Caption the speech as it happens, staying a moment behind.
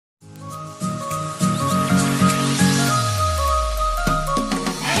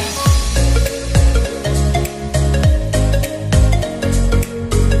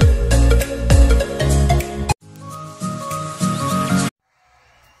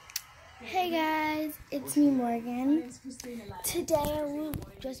guys, it's me Morgan. Today I will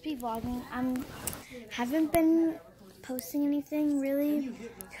just be vlogging. Haven't been posting anything really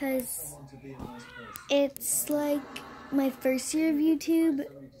because it's like my first year of YouTube,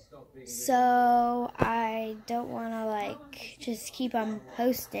 so I don't want to like just keep on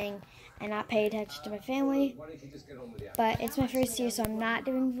posting and not pay attention to my family. But it's my first year, so I'm not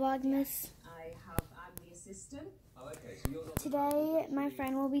doing Vlogmas. Today, my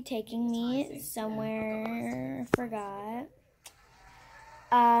friend will be taking me somewhere, I forgot.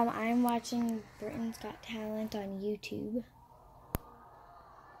 I'm watching Britain's Got Talent on YouTube.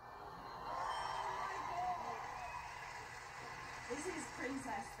 This is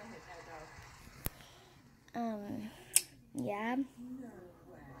Princess the Hypno Dog. Yeah.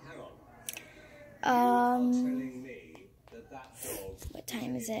 What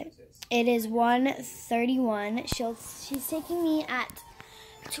time is it? It is 1:31. She's taking me at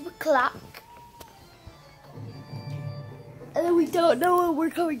 2 o'clock. And then we don't know when we're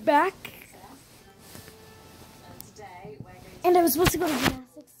coming back. And I was supposed to go to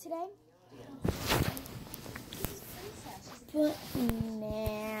gymnastics today. But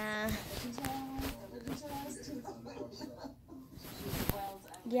nah.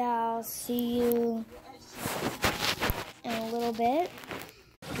 Yeah, I'll see you in a little bit.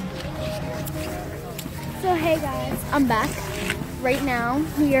 So hey guys, I'm back. Right now,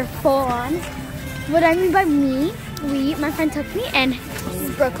 we are full on. What I mean by me, my friend took me, and this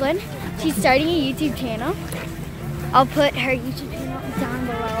is Brooklyn. She's starting a YouTube channel. I'll put her YouTube channel down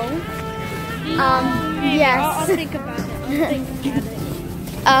below. Yes. I'll think about it.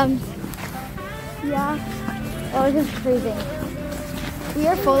 Yeah. Oh, it's just freezing. We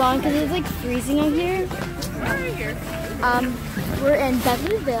are full on because it's like freezing out here. Where are you here? We're in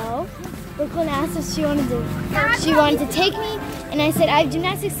Bentleyville. Brooklyn asked if she wanted to take me, and I said I have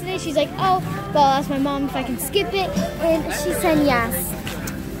gymnastics today. She's like, oh, well, I'll ask my mom if I can skip it, and she said yes.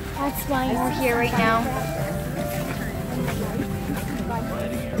 That's why we're here right now.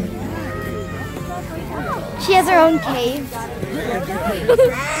 She has her own cave.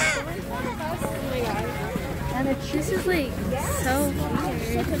 And this is like so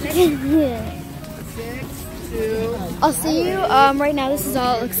Yeah. I'll see you. Right now, this is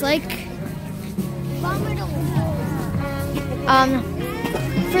all it looks like.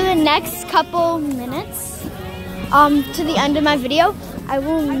 For the next couple minutes, to the end of my video, I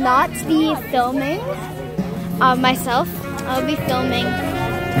will not be filming myself. I'll be filming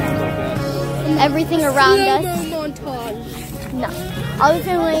everything around us. No, I'll be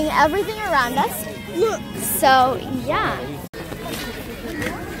filming everything around us. So yeah.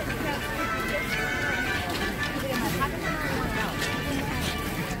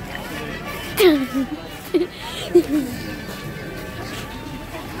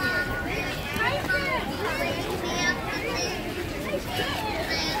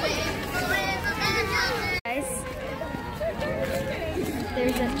 Guys,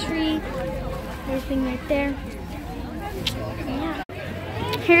 there's a tree, everything right there. Yeah.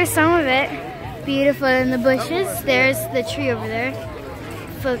 Here's some of it. Beautiful in the bushes. There's the tree over there.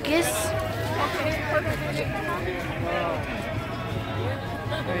 Focus.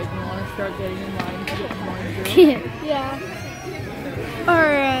 Alright, you want to start getting in line to get more endurance? Yeah.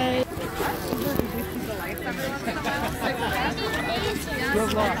 Alright.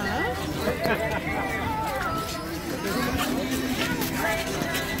 Good luck.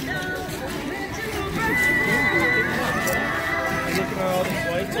 Look at all these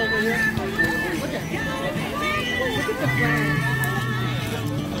lights over here. Look at the flames.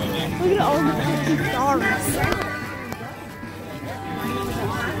 Look at all the fucking stars.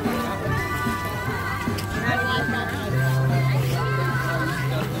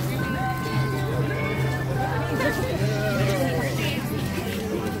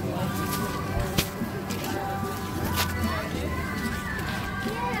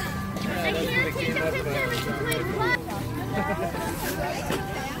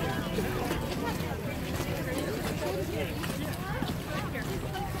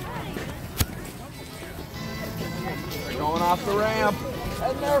 They're going off the ramp,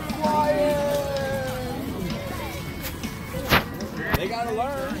 and they're flying. They gotta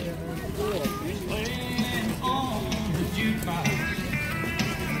learn.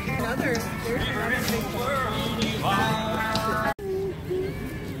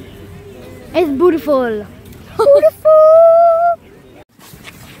 It's beautiful. Beautiful.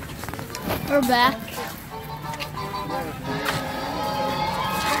 We're back.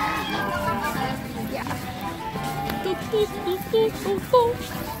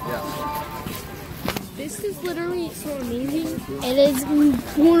 This is literally so amazing. It is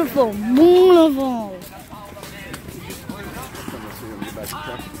beautiful, beautiful.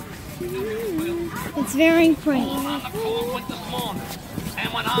 It's very pretty.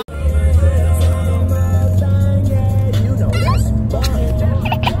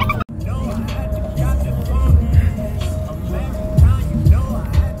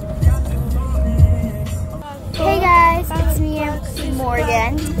 Hey guys, it's me,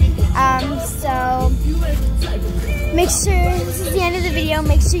 Morgan. So make sure, this is the end of the video,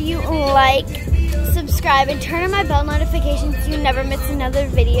 make sure you like, subscribe, and turn on my bell notifications so you never miss another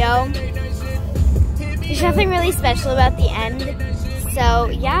video. There's nothing really special about the end. So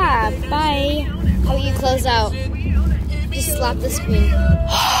yeah, bye. How about you close out? Just slap the screen.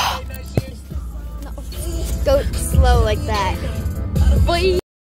 No. Go slow like that. Bye.